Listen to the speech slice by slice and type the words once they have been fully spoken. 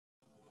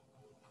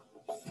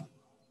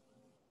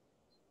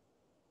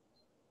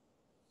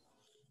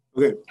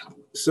Okay,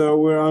 so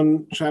we're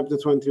on chapter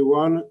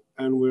 21,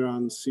 and we're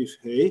on Sif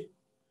Hey,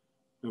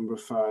 number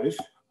 5.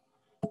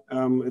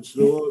 It's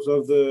the laws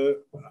of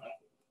the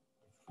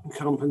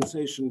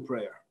compensation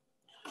prayer.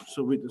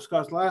 So we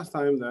discussed last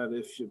time that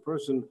if a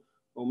person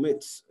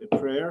omits a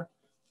prayer,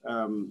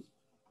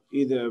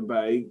 either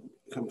by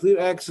complete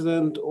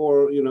accident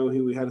or,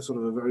 we had a sort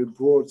of a very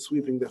broad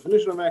sweeping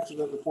definition of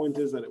accident. The point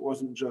is that it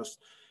wasn't just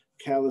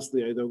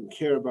callously, I don't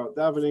care about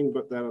davening,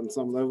 but that on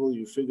some level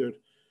you figured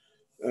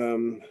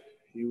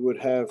you would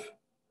have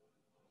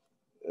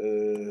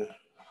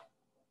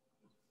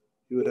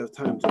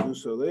time to do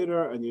so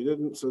later, and you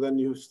didn't, so then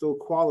you still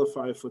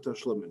qualify for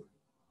tashlumin.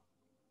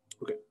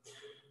 Okay.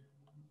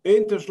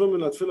 Ein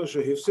tashlumin latfilah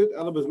shehifsid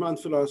ela bezman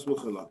tfilah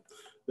hasmuchila.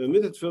 The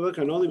omitted tefillah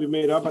can only be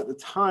made up at the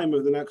time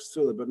of the next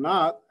tefillah, but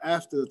not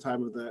after the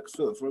time of the next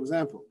tefillah. For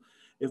example,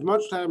 if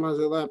much time has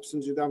elapsed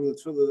since you davened the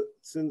tefillah,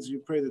 since you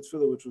prayed the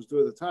tefillah which was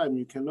due at the time,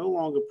 you can no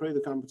longer pray the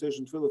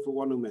compensation tefillah for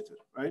one omitted,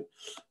 right?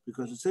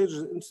 Because the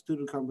sages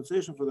instituted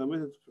compensation for the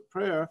omitted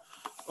prayer,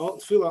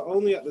 tefillah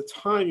only at the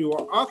time you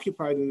are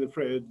occupied in the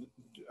prayer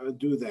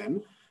do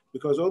then,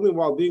 because only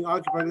while being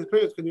occupied in the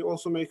prayer can you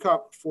also make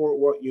up for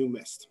what you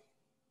missed.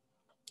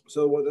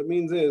 So what that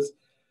means is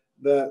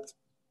that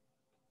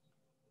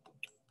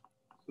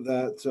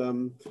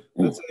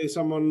let's say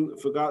someone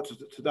forgot to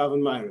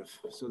daven Ma'ariv.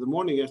 So the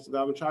morning he has to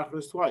daven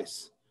Shacharis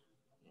twice.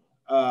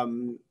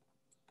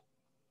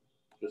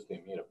 Just the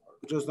immediate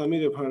part. Just the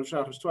immediate part of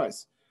Shacharis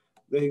twice.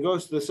 Then he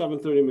goes to the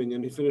 7:30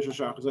 minyan, he finishes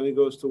Shacharis, then he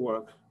goes to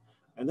work.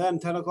 And then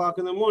 10 o'clock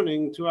in the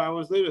morning, 2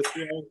 hours later,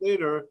 3 hours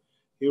later,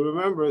 he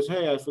remembers,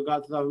 hey, I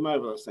forgot to daven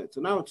Ma'ariv last night.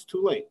 So now it's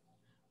too late.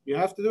 You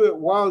have to do it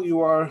while you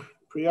are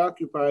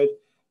preoccupied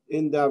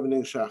in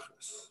davening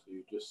Shacharis. So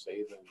you just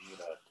say the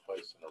Amida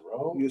twice in a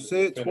row? You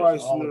say it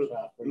twice in a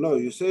row. No,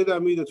 you say the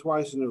Amida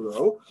twice in a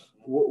row.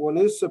 One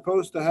is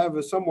supposed to have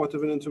a somewhat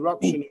of an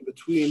interruption in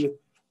between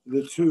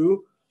the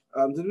two.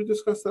 Did we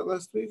discuss that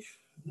last week?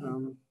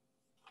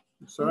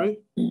 Sorry?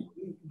 We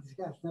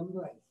discussed them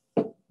right.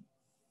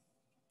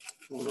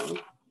 Hold on.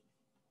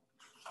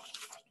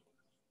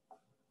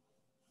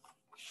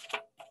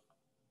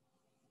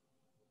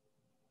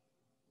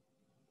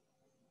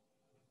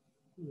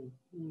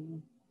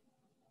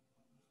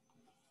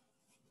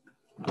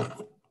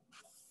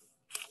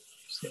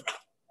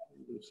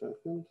 Wait a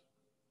second.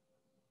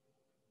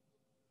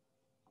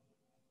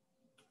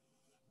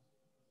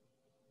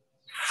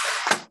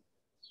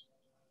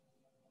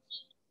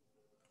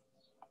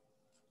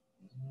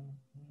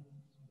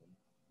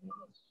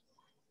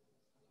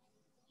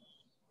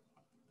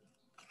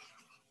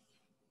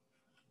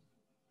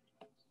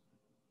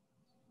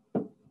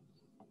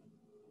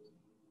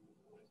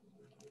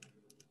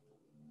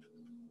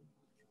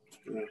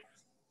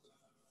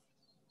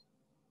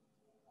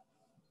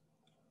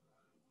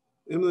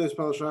 Imlay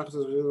spell Shachas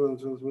as we want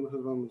to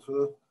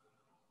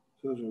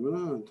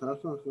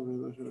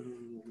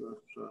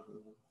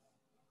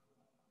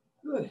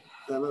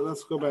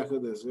let's go back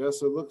at this. Yeah,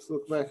 so let's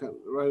look back at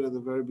right at the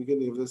very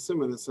beginning of this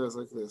simon. It says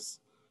like this.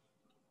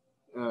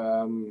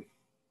 For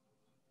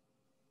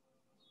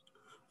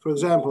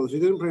example, if you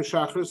didn't pray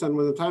Shachris, and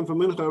when the time for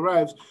Mincha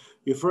arrives,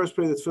 you first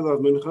pray the tefillah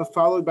of Mincha,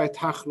 followed by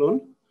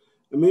Tachnun.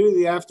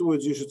 Immediately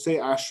afterwards, you should say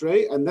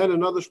Ashrei, and then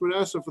another Shmoneh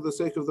Esrei for the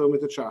sake of the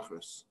omitted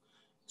Shachris.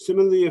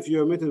 Similarly, if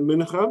you omitted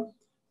Mincha,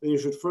 then you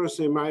should first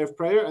say Ma'ariv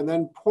prayer, and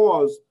then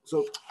pause.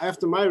 So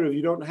after Ma'ariv,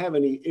 you don't have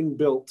any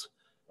inbuilt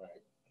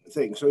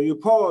thing. So you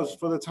pause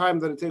for the time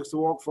that it takes to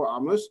walk for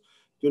Amos.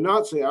 Do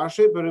not say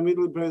Ashrei, but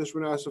immediately pray the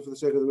Shmoneh Esrei for the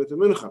sake of the omitted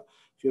Mincha.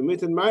 If you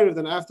omitted Ma'ariv,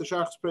 then after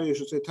Shach's prayer, you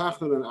should say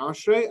Tachnun and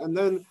Ashrei, and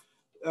then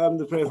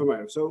the prayer for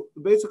Ma'ariv. So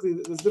basically,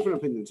 there's different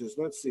opinions here.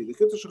 So let's see. The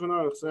Kitzur Shulchan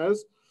Aruch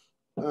says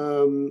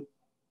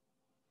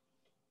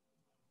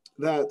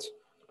that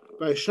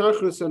by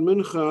Shachris and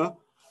Mincha,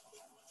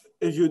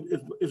 if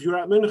you're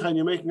at Mincha and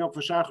you're making up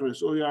for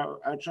Shachris, or you're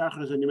at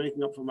Shachris and you're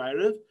making up for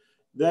Ma'ariv,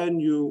 then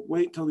you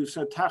wait till you've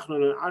said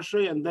Tachnun and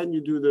Ashrei, and then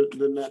you do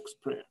the next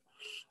prayer.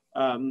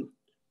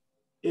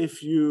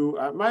 If you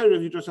at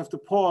Ma'ariv, you just have to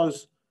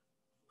pause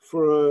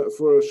for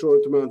a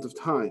short amount of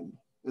time,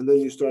 and then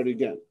you start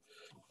again.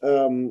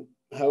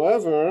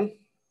 However,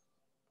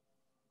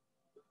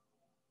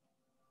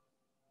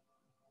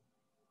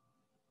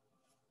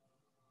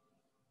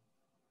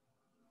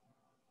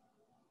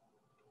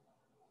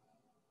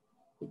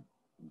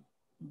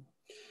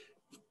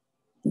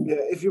 yeah,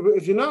 if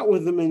you're not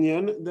with the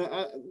minyan,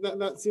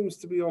 that seems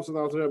to be also the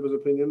Alter Rebbe's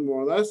opinion,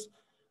 more or less.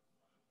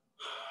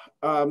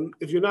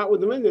 If you're not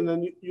with the minyan,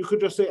 then you could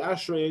just say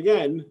Ashrei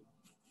again,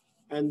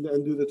 and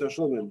do the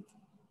tashlumin.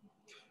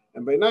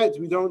 And by night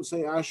we don't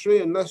say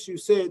Ashrei unless you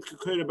say it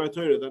k'koreh by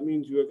Torah. That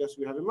means I guess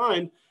you have in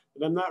mind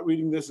that I'm not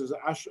reading this as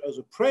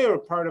a prayer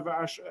part of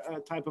a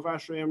type of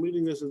Ashrei. I'm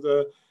reading this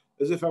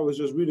as if I was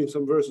just reading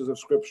some verses of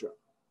scripture.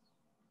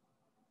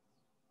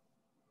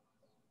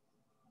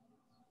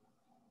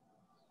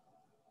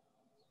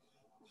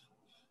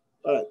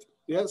 All right.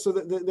 Yeah, so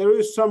there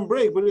is some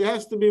break, but it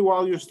has to be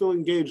while you're still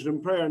engaged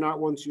in prayer, not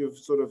once you've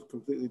sort of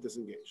completely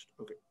disengaged.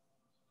 Okay.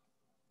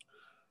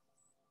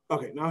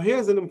 Okay, now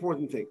here's an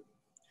important thing.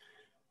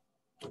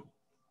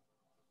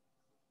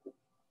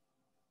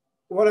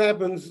 What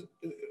happens,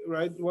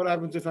 right? What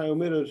happens if I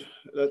omitted,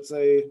 let's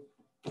say,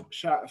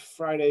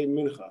 Friday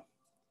Mincha?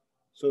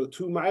 So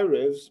 2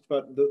 Ma'arivs,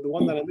 but the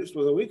one that I missed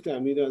was a weekday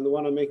Amida, and the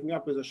one I'm making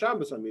up is a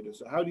Shabbos Amida.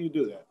 So how do you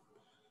do that?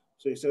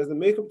 So he says the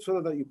makeup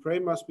tefillah that you pray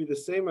must be the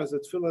same as the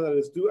tefillah that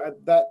is due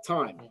at that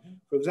time.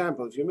 For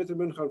example, if you omitted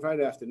Mincha on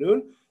Friday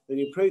afternoon, then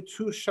you pray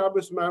 2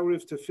 Shabbos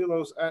Ma'ariv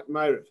tefillos at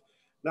Ma'ariv.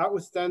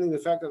 Notwithstanding the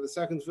fact that the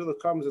second tefillah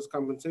comes as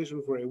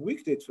compensation for a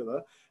weekday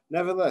tefillah,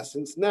 nevertheless,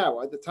 since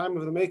now, at the time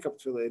of the makeup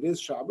tefillah, it is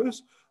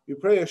Shabbos, you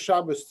pray a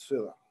Shabbos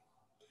tefillah.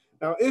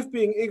 Now, if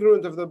being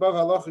ignorant of the above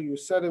halacha, you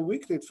said a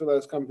weekday tefillah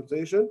as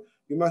compensation,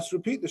 you must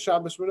repeat the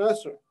Shabbos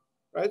Esrei,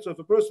 right? So if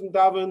a person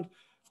davened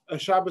a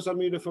Shabbos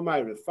Amida for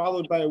Ma'ariv,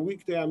 followed by a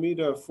weekday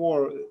Amida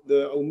for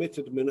the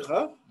omitted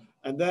Mincha,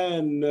 and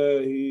then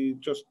he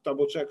just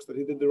double checks that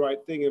he did the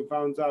right thing and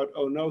finds out,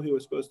 oh no, he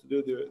was supposed to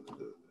do the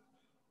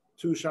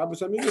 2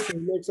 Shabbos Amida, so he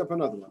makes up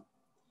another one.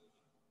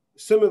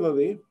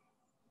 Similarly,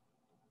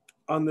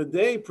 on the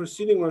day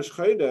preceding Rosh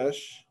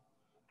Chodesh,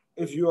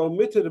 if you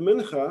omitted a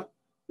Mincha,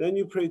 then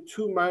you pray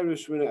 2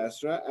 Ma'ariv Shmona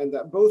Esrei, and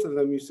that both of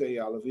them you say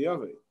Ya'aleh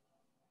V'Yaveh.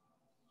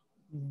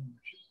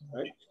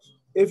 Right?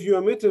 If you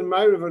omitted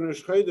Ma'ariv on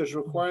Rosh Chodesh,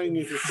 requiring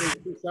you to say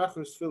 2 Shachar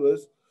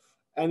Tefillas,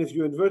 and if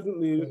you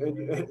inadvertently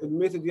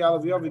omitted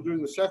Ya'aleh V'Yaveh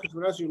during the second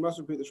Shmona Esrei, you must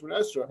repeat the Shmona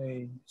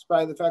Esrei,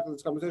 despite the fact that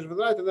it's compensation for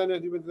the night, and then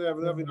if you omitted the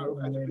Ya'aleh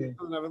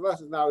V'Yaveh,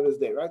 nevertheless, now it is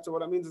day, right? So what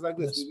that means is like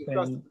this. We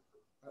discussed it.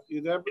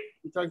 You there?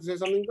 You trying to say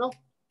something, Bill?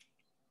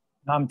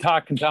 I'm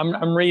talking to,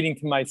 I'm reading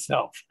to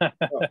myself.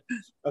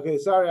 Okay,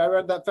 sorry, I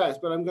read that fast,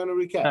 but I'm going to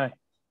recap. Right.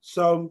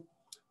 So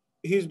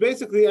he's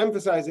basically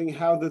emphasizing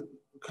how the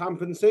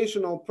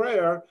compensational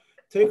prayer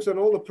takes on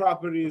all the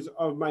properties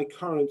of my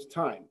current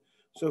time.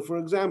 So for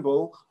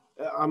example,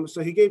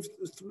 so he gave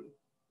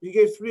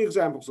 3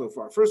 examples so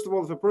far. First of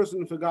all, if a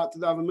person forgot to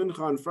daven mincha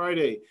on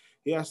Friday,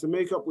 he has to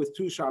make up with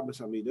 2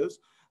 Shabbos Amidas.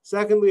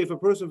 Secondly, if a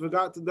person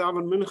forgot to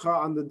daven mincha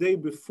on the day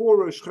before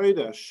Rosh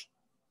Chodesh,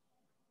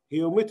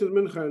 he omitted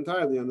mincha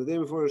entirely on the day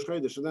before Rosh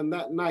Chodesh, and then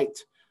that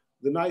night,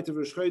 the night of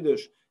Rosh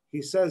Chodesh,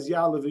 he says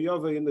Ya'aleh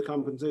V'Yaveh in the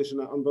compensation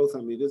on both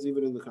Amidas,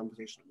 even in the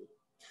compensation Amidah.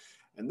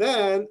 And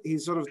then he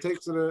sort of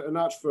takes it a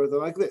notch further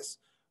like this.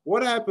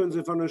 What happens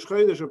if on Rosh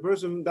Chodesh a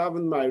person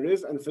davened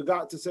Ma'ariv and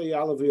forgot to say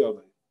Ya'aleh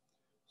V'Yaveh?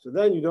 So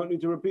then you don't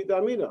need to repeat the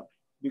Amidah,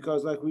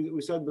 because like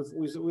we said before,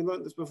 we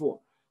learned this before.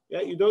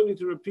 Yeah, you don't need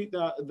to repeat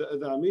the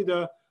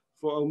Amidah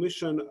for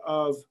omission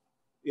of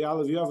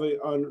Ya'aleh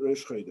V'Yaveh on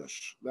Rosh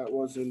Chodesh. That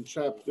was in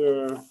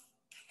chapter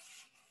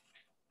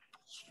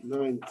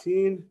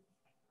 19.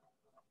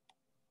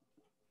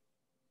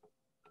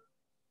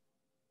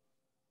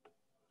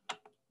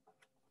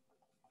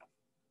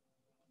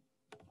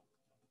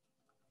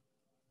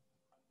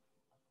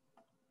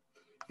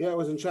 Yeah, it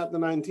was in chapter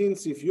 19,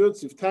 Sif Yud,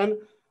 Sif 10,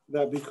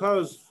 that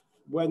because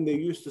when they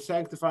used to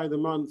sanctify the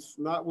month,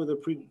 not with a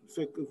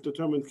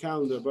predetermined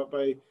calendar, but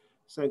by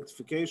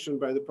sanctification,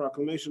 by the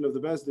proclamation of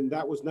the Beis Din,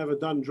 that was never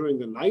done during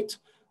the night.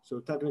 So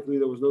technically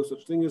there was no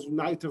such thing as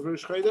night of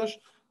Rosh Chodesh.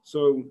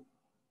 So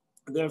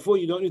therefore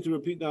you don't need to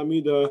repeat the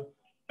Amidah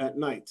at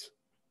night.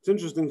 It's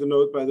interesting to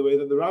note, by the way,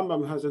 that the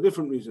Rambam has a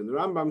different reason. The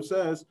Rambam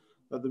says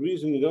that the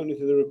reason you don't need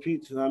to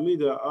repeat the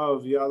Amidah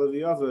of Ya'aleh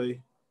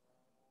V'Yaveh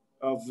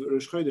of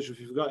Rosh Chodesh, if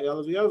you forgot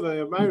Ya'aleh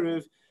V'Yaveh of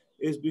Ma'ariv,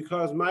 is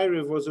because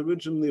Ma'ariv was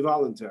originally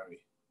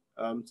voluntary.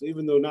 So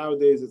even though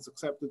nowadays it's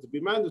accepted to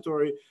be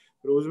mandatory,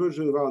 but it was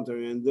originally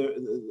voluntary. And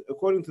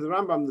according to the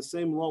Rambam, the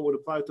same law would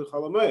apply to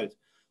Chol HaMoed.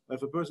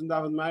 If a person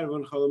davened Ma'ariv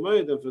on Chol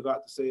HaMoed and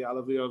forgot to say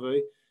Ya'aleh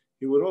V'Yaveh,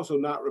 he would also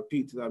not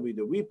repeat the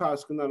Amidah. We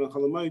pass on Chol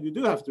HaMoed, you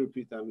do have to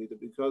repeat the Amidah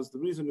because the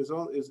reason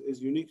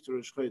is unique to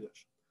Rosh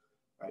Chodesh.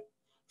 Right?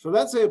 So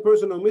let's say a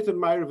person omitted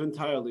Ma'ariv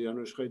entirely on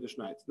Rosh Chodesh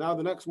night. Now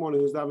the next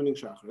morning he's davening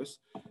Shachris,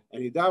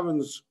 and he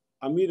davens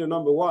Amidah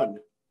number 1,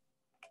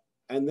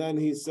 and then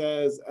he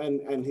says,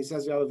 and he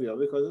says Ya'aleh V'Yaveh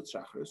because it's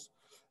Shachris,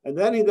 and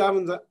then he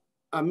davens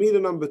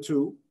Amidah number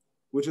 2,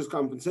 which is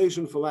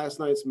compensation for last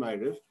night's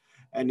Ma'ariv,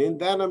 and in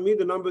that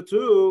Amidah number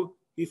 2,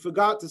 he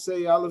forgot to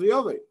say Ya'aleh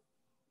V'Yaveh.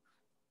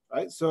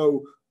 Right?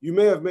 So you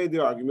may have made the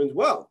argument,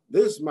 well,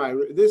 this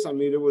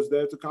Amidah was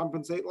there to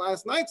compensate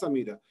last night's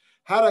Amidah.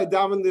 Had I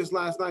davened this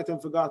last night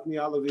and forgotten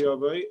Ya'aleh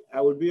V'Yaveh,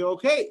 I would be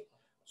okay.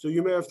 So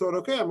you may have thought,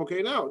 okay, I'm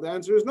okay now. The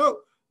answer is no.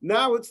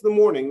 Now it's the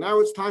morning. Now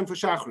it's time for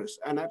Shachris.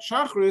 And at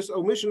Shachris,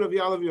 omission of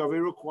Ya'aleh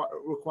V'Yaveh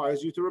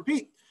requires you to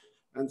repeat.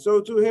 And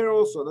so too here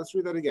also, let's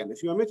read that again.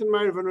 If you omitted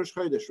Ma'ariv on Rosh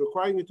Chodesh,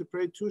 requiring you to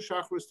pray 2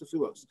 Shachris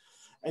tefillos,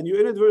 and you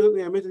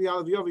inadvertently omitted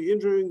Ya'aleh V'Yaveh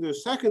during the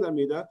second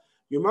Amidah,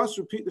 you must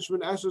repeat the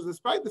Shemona Esrei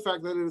despite the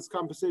fact that it is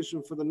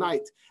compensation for the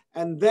night.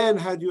 And then,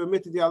 had you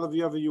omitted Ya'aleh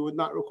V'Yaveh, you would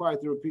not require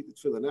to repeat the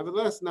tefillah.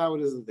 Nevertheless, now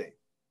it is the day.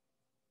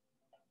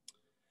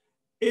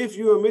 If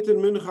you omitted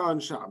Mincha on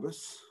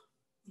Shabbos,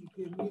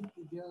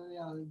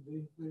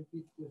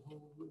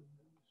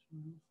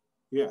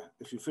 yeah,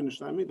 if you finish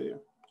the Amidah, yeah.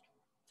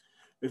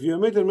 If you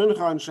omitted Mincha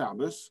on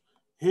Shabbos,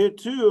 here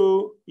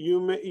too,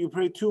 you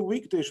pray 2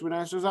 weekday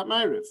Shemona Esrei at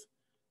Ma'ariv.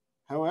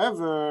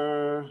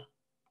 However,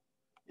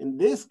 In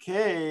this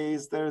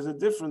case, there is a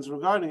difference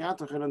regarding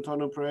Atoch and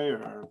Antono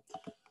prayer.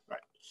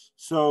 Right.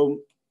 So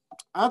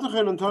Atoch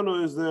and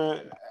Antono is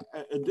the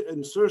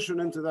insertion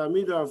into the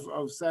Amidah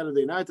of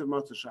Saturday night of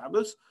Motzei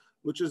Shabbos,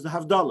 which is the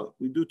Havdalah.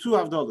 We do two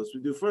Havdalahs.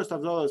 We do first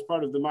Havdalah as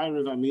part of the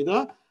Ma'ariv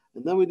Amidah,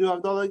 and then we do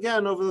Havdalah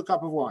again over the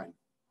cup of wine.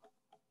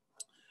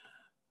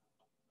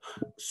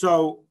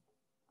 So,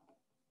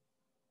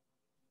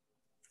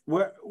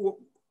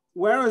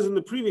 whereas in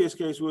the previous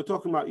case we were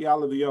talking about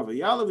Ya'aleh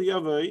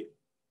V'Yaveh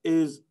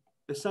is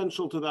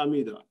essential to the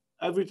Amidah.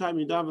 Every time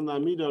you daven the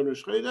Amidah on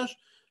Rosh Chodesh,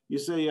 you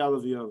say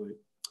Ya'aleh V'Yaveh.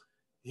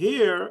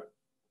 Here,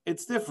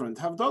 it's different.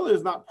 Havdalah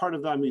is not part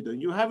of the Amidah.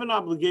 You have an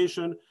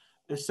obligation,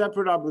 a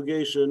separate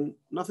obligation,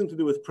 nothing to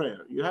do with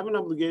prayer. You have an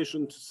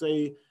obligation to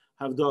say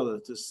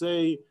Havdalah, to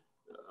say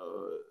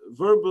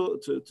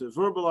to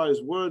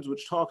verbalize words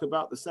which talk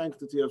about the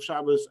sanctity of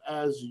Shabbos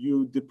as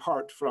you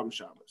depart from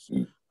Shabbos,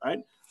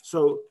 right?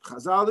 So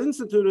Chazal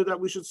instituted that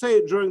we should say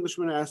it during the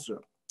Shemoneh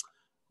Esrei,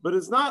 but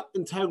it's not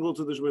integral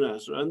to the Shemoneh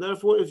Esrei, and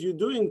therefore, if you're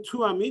doing two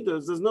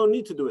Amidas, there's no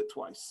need to do it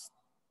twice,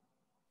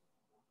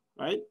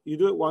 right? You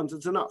do it once,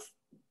 it's enough.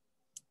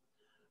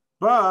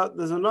 But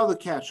there's another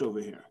catch over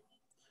here.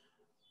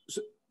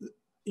 So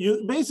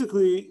you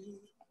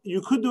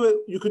could do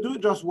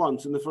it just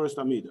once in the first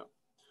Amidah.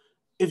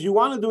 If you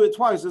want to do it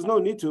twice, there's no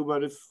need to,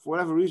 but if for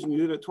whatever reason you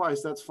did it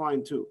twice, that's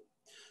fine too.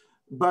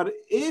 But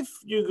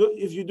if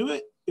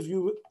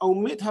you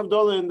omit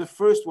Havdalah in the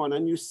first one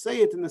and you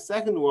say it in the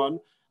second one,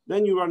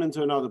 then you run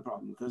into another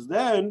problem, because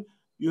then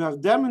you have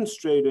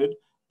demonstrated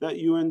that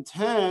you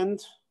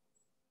intend.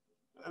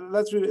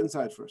 Let's read it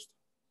inside first.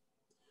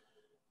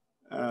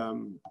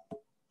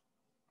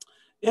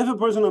 If a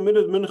person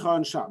omitted mincha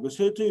on Shabbos,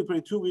 here too you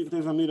pray 2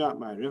 weekdays on Midat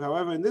Ma'ariv.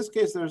 However, in this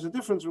case, there is a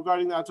difference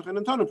regarding the Atoch and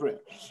Antono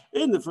prayer.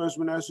 In the first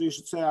Shemoneh Esrei, you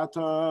should say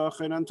Atoch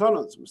and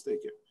Antono. That's a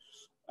mistake here.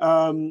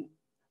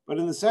 But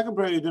in the second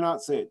prayer, you do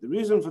not say it. The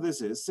reason for this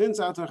is,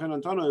 since Atoch and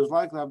Antono is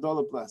like the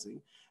Havdalah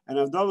blessing, and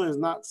Havdalah is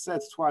not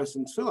said twice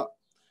in Tefillah,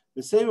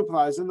 the same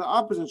applies in the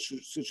opposite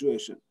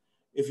situation.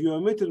 If you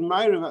omitted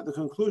Ma'ariv at the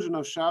conclusion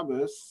of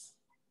Shabbos,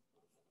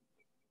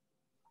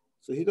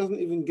 so he doesn't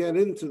even get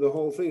into the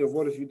whole thing of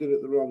what if you did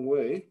it the wrong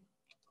way.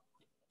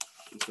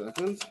 2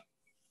 seconds.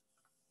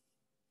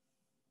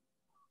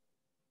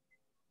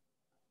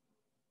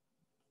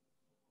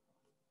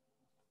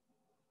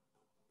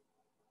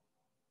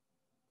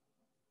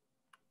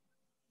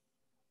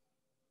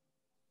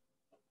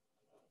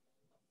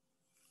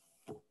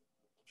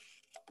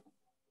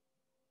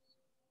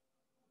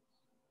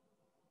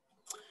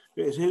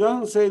 Okay, so he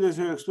doesn't say this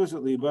here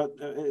explicitly, but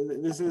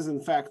this is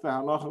in fact the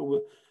halacha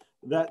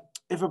that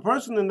if a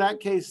person in that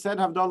case said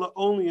Havdalah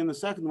only in the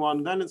second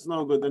one, then it's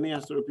no good. Then he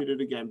has to repeat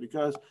it again,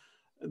 because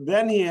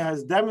then he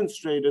has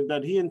demonstrated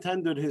that he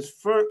intended his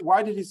first.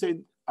 Why did he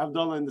say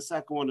Havdalah in the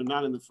second one and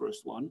not in the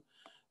first one?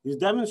 He's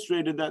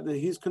demonstrated that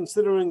he's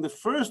considering the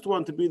first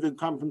one to be the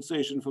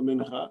compensation for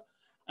mincha,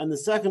 and the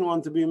second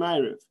one to be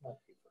ma'ariv.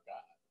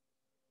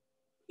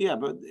 Yeah,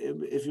 but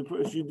if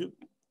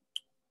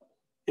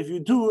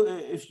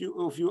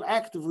you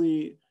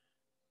actively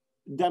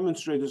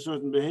demonstrate a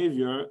certain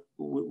behavior,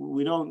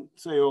 we don't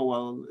say, oh,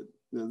 well,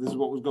 this is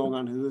what was going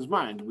on in his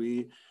mind.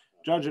 We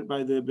judge it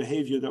by the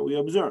behavior that we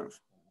observe.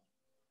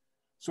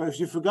 So if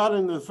you forgot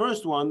in the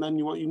first one,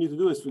 then what you need to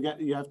do is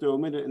you have to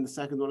omit it in the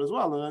second one as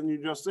well. And then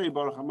you just say,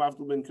 Baruch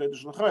HaMavdil ben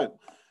Kodesh L'Chayil.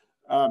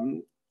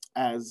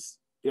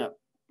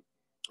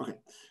 Okay.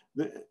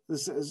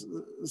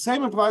 The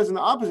same applies in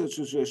the opposite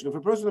situation. If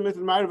a person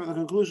omitted Ma'ariv at the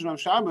conclusion of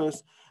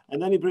Shabbos,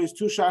 and then he prays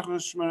 2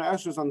 Shachos Shemoneh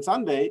Esrei on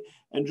Sunday,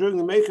 and during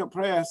the makeup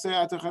prayer, say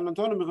Atoch and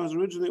Antono, because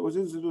originally it was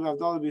instituted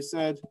Havdalah be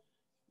said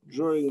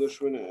during the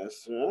Shemoneh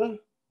Esrei.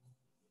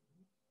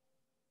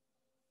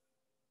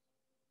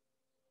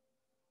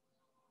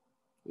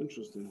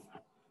 Interesting.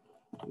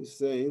 He's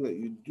saying that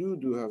you do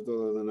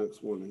Havdalah the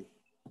next morning.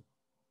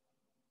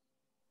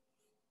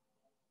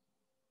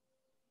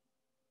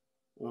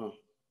 Oh.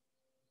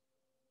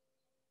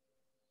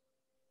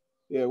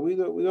 Yeah, we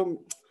don't.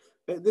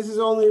 This is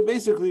only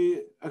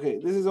basically okay.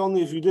 This is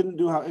only if you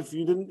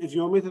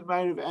omitted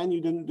Ma'ariv and you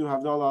didn't do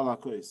Havdalah ala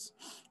Kos.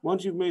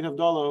 Once you've made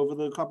Havdalah over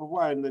the cup of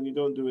wine, then you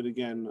don't do it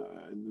again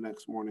in the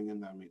next morning in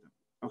the Amidah.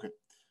 Okay,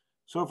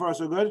 so far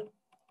so good.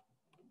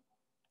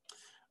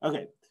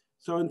 Okay,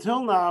 so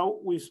until now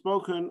we've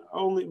spoken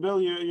only.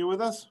 Bill, you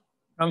with us?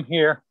 I'm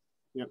here.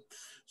 Yeah.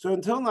 So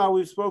until now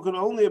we've spoken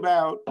only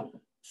about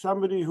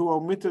somebody who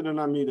omitted an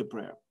Amidah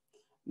prayer.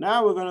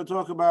 Now we're going to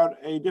talk about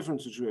a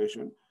different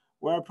situation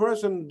where a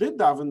person did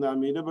daven the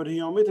Amidah, but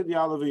he omitted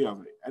Ya'aleh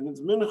V'Yaveh, and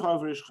it's mincha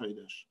of Rosh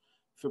Chodesh.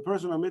 If a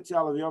person omits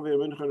Ya'aleh V'Yaveh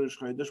and mincha Rosh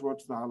Chodesh,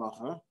 what's the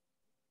halacha?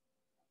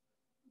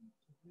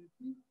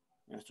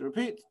 He has to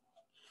repeat.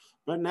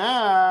 But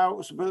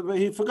now, but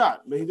he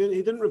forgot. But he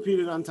didn't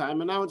repeat it on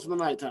time, and now it's the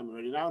nighttime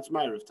already. Now it's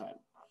Ma'ariv time.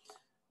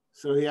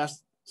 So he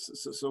asked.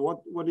 So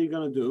what are you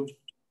going to do?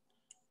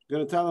 You're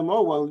going to tell him,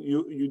 oh well,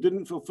 you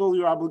didn't fulfill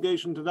your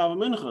obligation to daven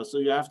mincha, so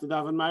you have to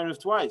daven Ma'ariv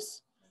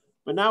twice.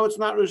 But now it's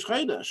not Rosh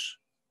Chodesh.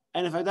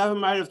 And if I daven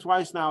Ma'ariv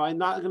twice now, I'm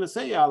not going to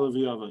say Ya'aleh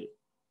V'Yaveh.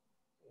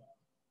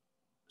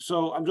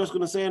 So I'm just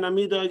going to say an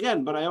Amida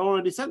again, but I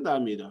already said the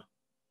Amida.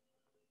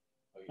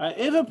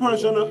 If a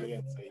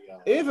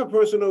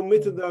person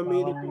omitted the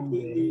Amida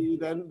completely,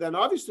 then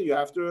obviously you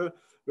have to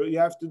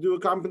do a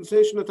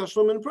compensation at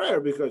Tashlum in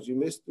prayer because you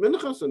missed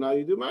Mincha, so now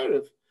you do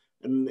Ma'ariv.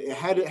 And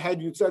had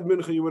you said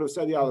Mincha, you would have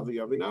said Yalav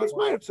Yavi. Now it's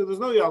Ma'ariv, so there's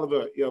no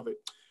Yalav Yavi.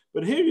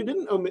 But here you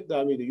didn't omit the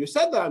Amida. You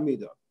said the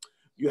Amida.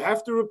 You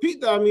have to repeat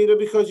the Amida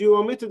because you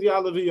omitted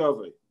Yalav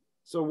Yavi.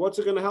 So what's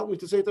it going to help me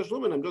to say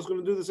Tashlumin? I'm just going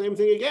to do the same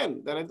thing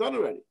again that I've done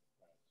already.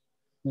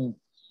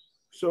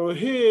 So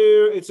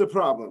here it's a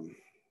problem.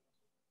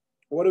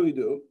 What do we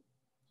do?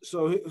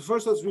 So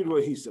first let's read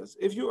what he says.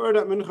 If you earn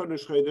at Mincha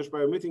Rosh Chodesh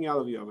by omitting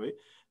Yalav Yavi,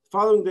 the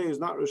following day is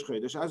not Rosh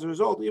Chodesh. As a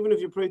result, even if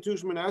you pray 2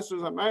 Shemoneh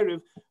Esrei at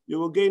Ma'ariv, you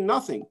will gain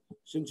nothing,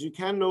 since you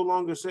can no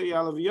longer say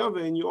Yalav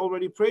Yavi and you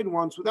already prayed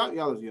once without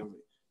Yalav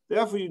Yavi.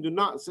 Therefore, you do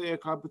not say a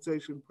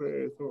compensation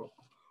prayer at all.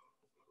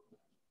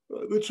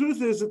 The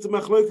truth is, it's a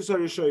machlokes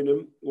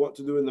harishonim what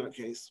to do in that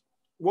case.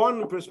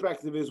 One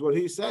perspective is what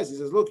he says. He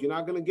says, look, you're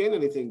not going to gain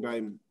anything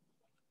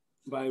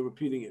by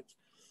repeating it.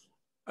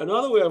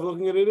 Another way of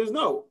looking at it is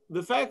no.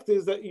 The fact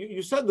is that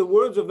you said the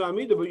words of the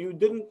Amida, but you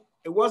didn't.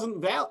 It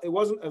wasn't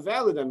a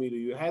valid Amida.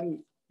 You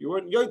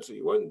weren't yotze.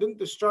 You didn't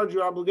discharge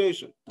your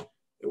obligation.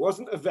 It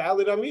wasn't a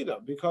valid Amida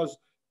because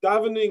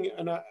davening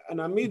an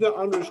Amida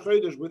on Rosh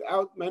Chodesh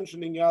without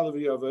mentioning Yalav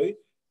Yaveh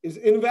is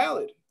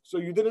invalid. So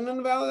you did an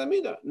invalid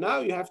Amida. Now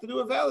you have to do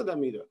a valid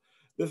Amida.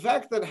 The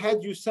fact that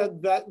had you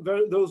said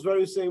those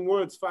very same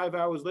words 5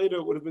 hours later,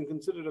 it would have been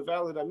considered a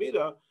valid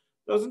Amida,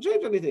 doesn't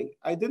change anything.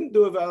 I didn't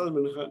do a valid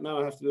Mincha, now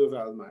I have to do a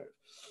valid Ma'ariv.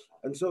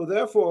 And so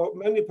therefore,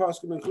 many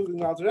poskim, including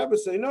the Alter Rebbe,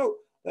 say no,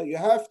 that you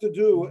have to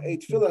do a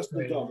Tfilas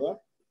Nedava,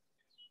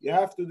 you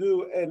have to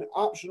do an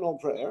optional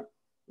prayer,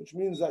 which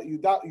means that you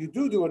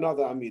do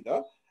another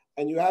Amida,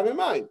 and you have in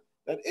mind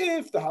that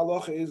if the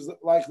halacha is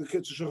like the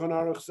Kitzur Shulchan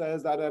Aruch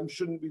says that I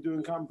shouldn't be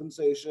doing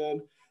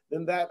compensation,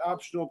 then that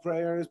optional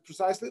prayer is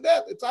precisely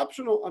that. It's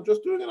optional. I'm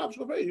just doing an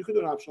optional prayer. You can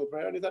do an optional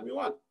prayer anytime you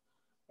want.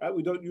 Right?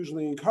 We don't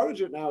usually encourage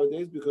it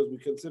nowadays because we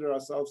consider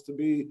ourselves to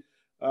be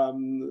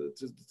to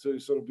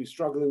sort of be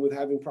struggling with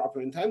having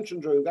proper intention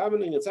during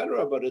davening,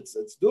 etc. But it's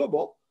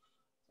doable,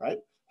 right?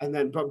 And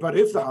then, but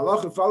if the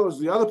halacha follows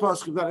the other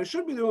pasuk that I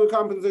should be doing a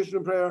compensation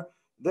in prayer,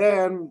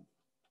 then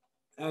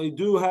I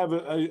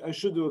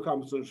should do a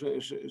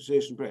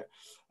compensation prayer.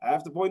 I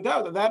have to point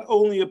out that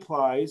only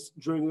applies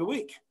during the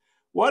week.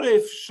 What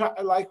if,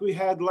 like we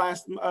had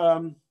last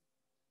month,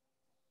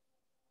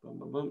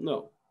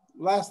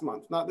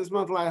 not this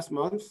month, last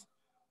month,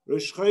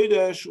 Rosh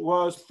Chodesh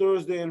was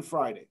Thursday and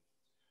Friday.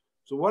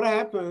 So what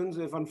happens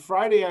if on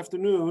Friday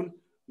afternoon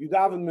you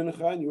daven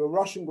mincha and you were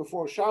rushing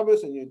before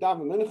Shabbos and you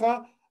daven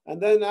mincha, and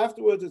then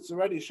afterwards it's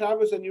already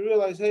Shabbos and you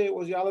realize, hey, it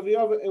was Yalav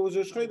Yaveh, it was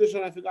Rosh Chodesh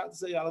and I forgot to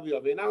say Yalav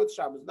Yaveh. Now it's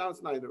Shabbos, now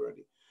it's night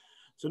already.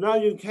 So now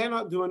you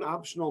cannot do an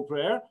optional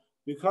prayer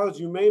because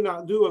you may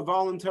not do a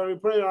voluntary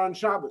prayer on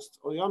Shabbos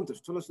or Yom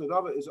Tov. Tfilas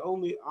Nedava is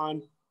only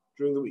on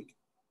during the week.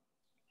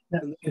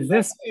 In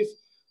that case,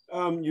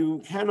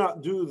 you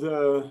cannot do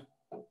the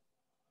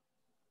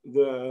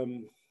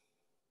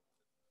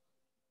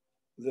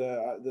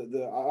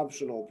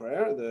optional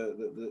prayer,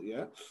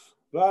 yeah.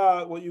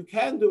 But what you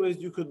can do is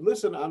you could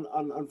listen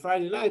on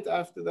Friday night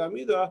after the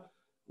Amida.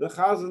 The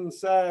Chazan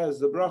says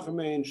the Bracha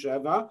Mein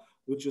Sheva,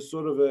 which is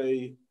sort of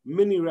a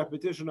mini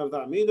repetition of the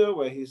Amida,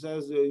 where he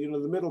says,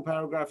 the middle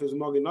paragraph is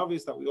Mogen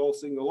Novis that we all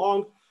sing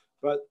along,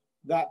 but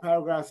that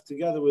paragraph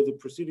together with the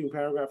preceding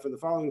paragraph and the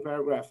following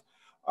paragraph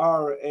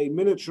are a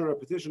miniature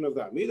repetition of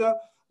the Amida.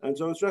 And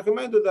so it's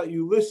recommended that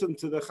you listen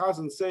to the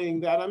Chazan saying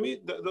that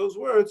Amida, those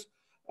words,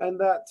 and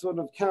that sort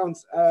of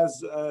counts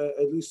as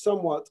at least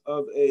somewhat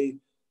of a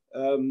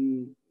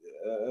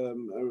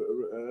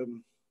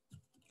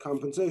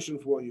compensation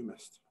for what you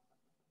missed.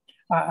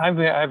 I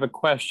have a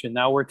question.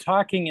 Now we're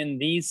talking in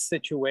these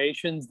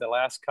situations, the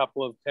last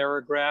couple of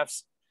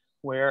paragraphs,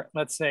 where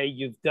let's say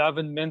you've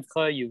davened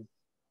mincha, you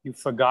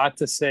forgot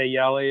to say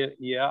Yale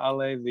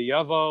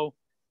v'yavo,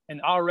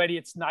 and already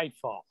it's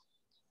nightfall,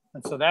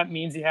 and so that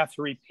means you have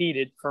to repeat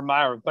it for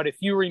Ma'ariv. But if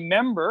you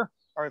remember,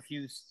 or if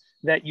you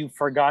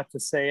forgot to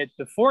say it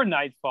before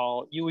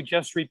nightfall, you would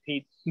just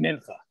repeat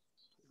mincha.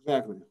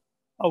 Exactly.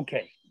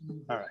 Okay.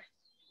 All right.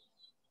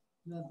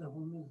 Not the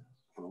whole minute.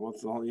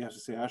 What's the whole? You have to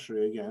say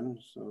Ashrei again.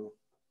 So,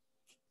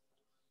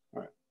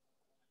 all right.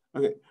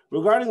 Okay.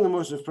 Regarding the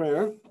Musaf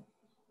prayer.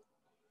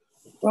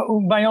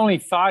 Well, my only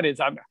thought is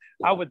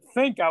I would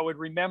think I would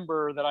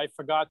remember that I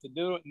forgot to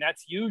do it, and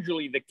that's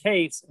usually the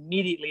case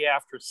immediately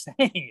after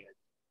saying it.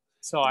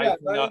 So yeah,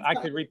 I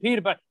could repeat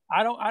it, but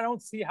I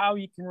don't see how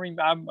you can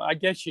remember. I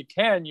guess you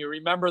can. You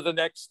remember the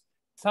next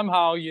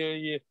somehow.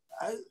 You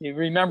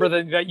remember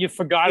that you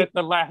forgot it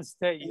the last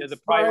day, the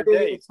prior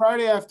day. It's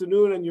Friday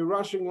afternoon, and you're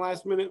rushing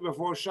last minute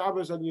before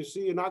Shabbos, and you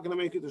see you're not going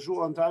to make it to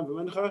shul on time for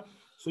mincha,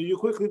 so you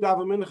quickly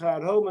daven mincha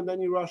at home, and then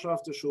you rush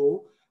off to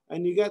shul,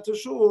 and you get to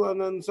shul,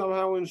 and then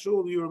somehow in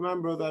shul you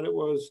remember that it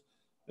was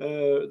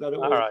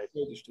all right.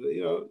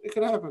 It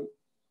can happen.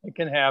 It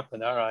can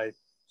happen. All right.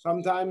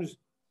 Sometimes,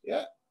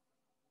 yeah.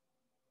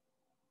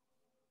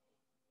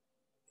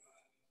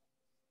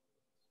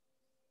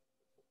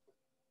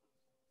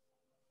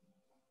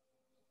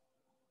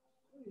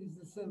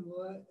 same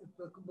law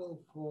applicable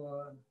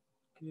for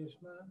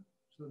Krishma,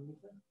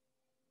 Shulmita?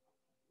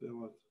 Then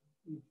what?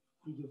 If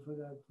you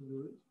forgot to do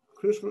it?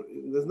 Krishma,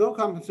 there's no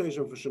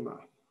compensation for Shema.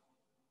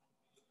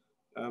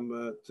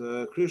 But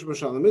Krishma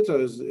Shalamita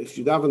is, if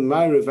you daven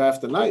Ma'ariv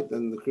after night,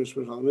 then the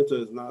Krishma Shalamita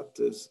is not,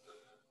 it's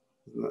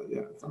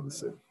not the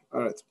same.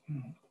 All right.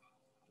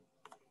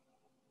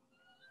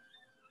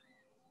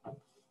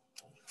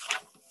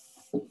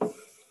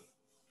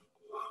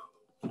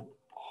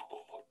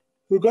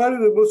 Regarding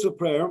the Musaf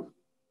prayer,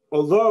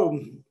 although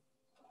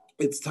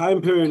its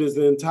time period is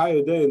the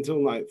entire day until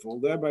nightfall,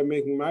 thereby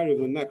making Ma'ariv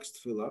the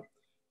next tefillah,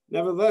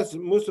 nevertheless,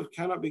 Musaf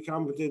cannot be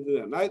compensated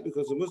at night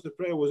because the Musaf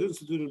prayer was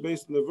instituted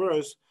based on the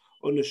verse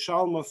on the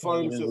Shalma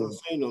Farim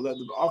Sefaseno, that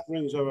the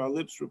offerings of our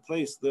lips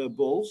replace the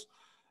bulls,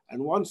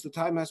 and once the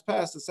time has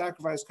passed, the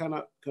sacrifice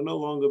can no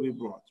longer be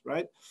brought.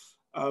 Right?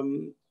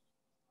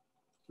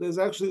 There's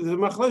a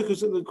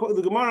machlokes.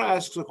 The Gemara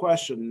asks a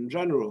question in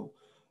general.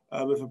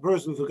 If a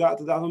person forgot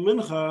to daven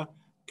mincha,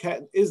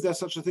 is there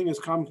such a thing as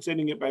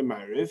compensating it by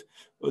Ma'ariv?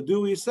 Or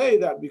do we say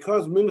that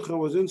because mincha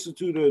was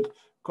instituted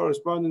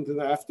corresponding to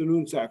the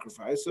afternoon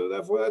sacrifice, so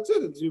therefore that's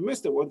it. You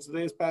missed it. Once the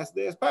day has passed,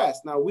 the day has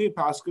passed. Now we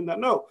paskin that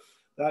no,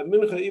 that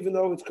mincha, even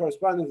though it's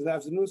corresponding to the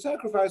afternoon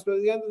sacrifice, but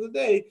at the end of the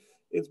day,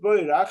 it's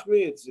b'y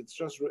rachmi.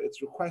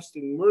 It's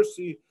requesting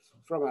mercy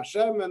from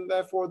Hashem, and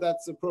therefore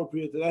that's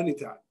appropriate at any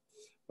time.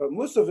 But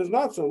Musaf is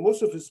not so.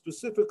 Musaf is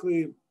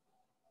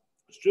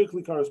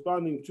strictly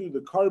corresponding to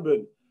the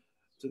carbon,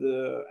 to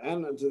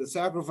the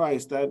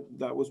sacrifice that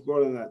was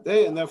brought on that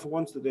day, and therefore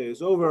once the day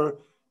is over,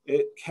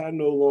 it can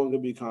no longer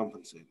be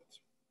compensated.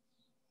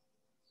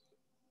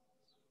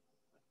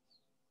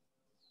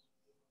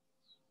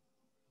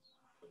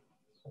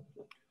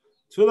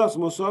 Tfilas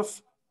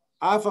Musaf,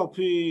 Afal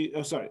Pi,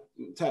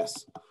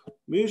 Tess.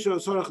 Misha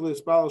Sorach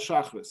Lispal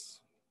Shachris.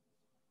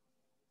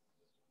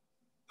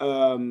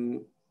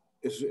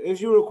 If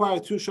you require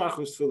 2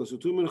 Shachris tfilas or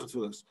 2 Mincha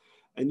tfilas,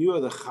 and you are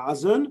the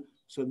Chazan,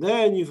 so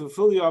then you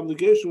fulfill your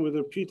obligation with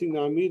repeating the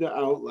Amida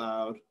out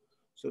loud.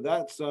 So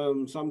that's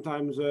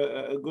sometimes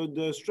a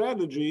good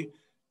strategy,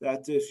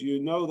 that if you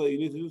know that you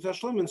need to do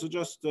Tashlimin, so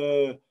just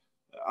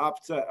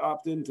opt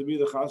in to be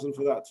the Chazan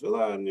for that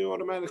tefillah, and you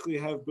automatically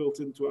have built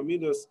into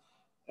Amidas,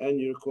 and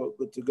you're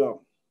good to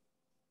go.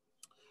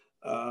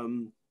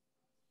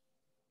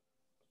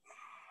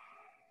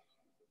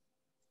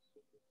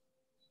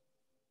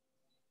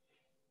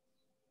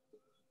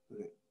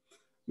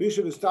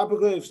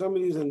 If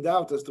somebody is in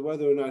doubt as to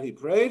whether or not he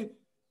prayed,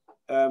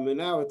 in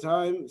our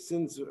time,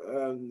 since,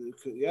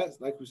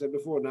 yes, like we said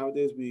before,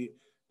 nowadays we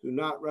do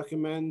not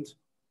recommend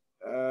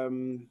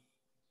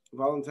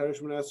voluntary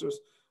Shemona Esrei.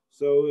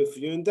 So if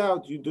you're in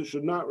doubt, you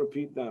should not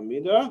repeat the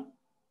Amidah.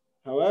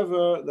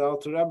 However, the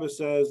Alter Rebbe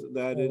says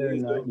that it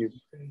is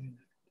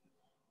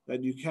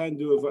that you can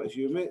do it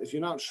if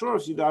you're not sure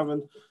if you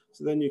daven,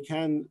 so then you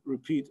can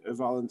repeat a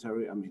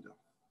voluntary Amidah.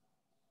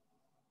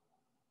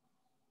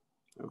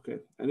 Okay.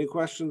 Any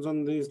questions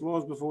on these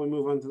laws before we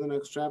move on to the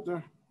next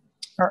chapter?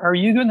 Are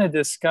you going to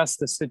discuss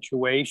the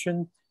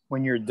situation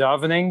when you're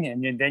davening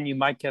and then you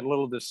might get a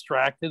little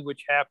distracted,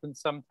 which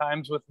happens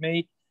sometimes with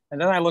me? And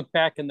then I look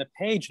back in the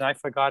page and I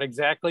forgot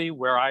exactly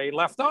where I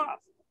left off.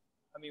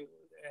 I mean,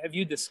 have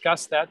you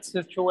discussed that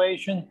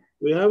situation?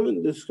 We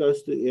haven't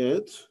discussed it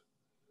yet.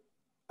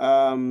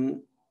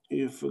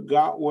 You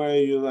forgot where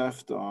you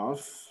left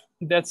off.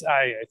 That's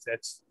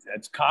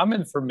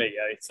common for me.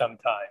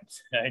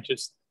 Sometimes I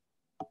just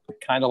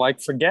kind of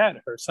like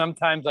forget, or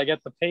sometimes I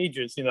get the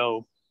pages,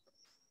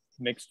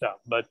 mixed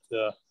up. But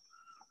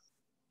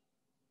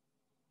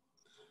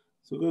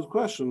it's a good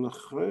question.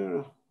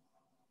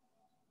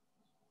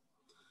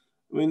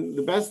 I mean,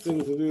 the best thing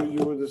to do,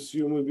 you would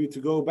assume, would be to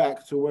go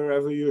back to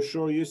wherever you're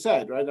sure you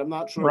said, right? I'm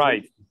not sure.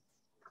 Right.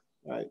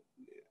 Right.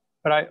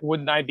 But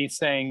wouldn't I be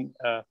saying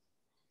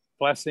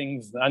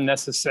blessings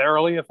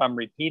unnecessarily if I'm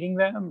repeating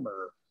them?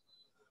 Or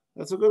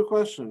that's a good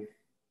question.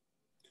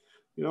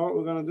 You know what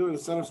we're going to do?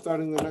 Instead of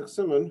starting the next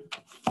simon,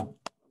 I'm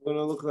going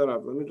to look that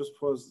up. Let me just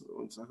pause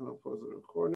 1 second. I'll pause the recording.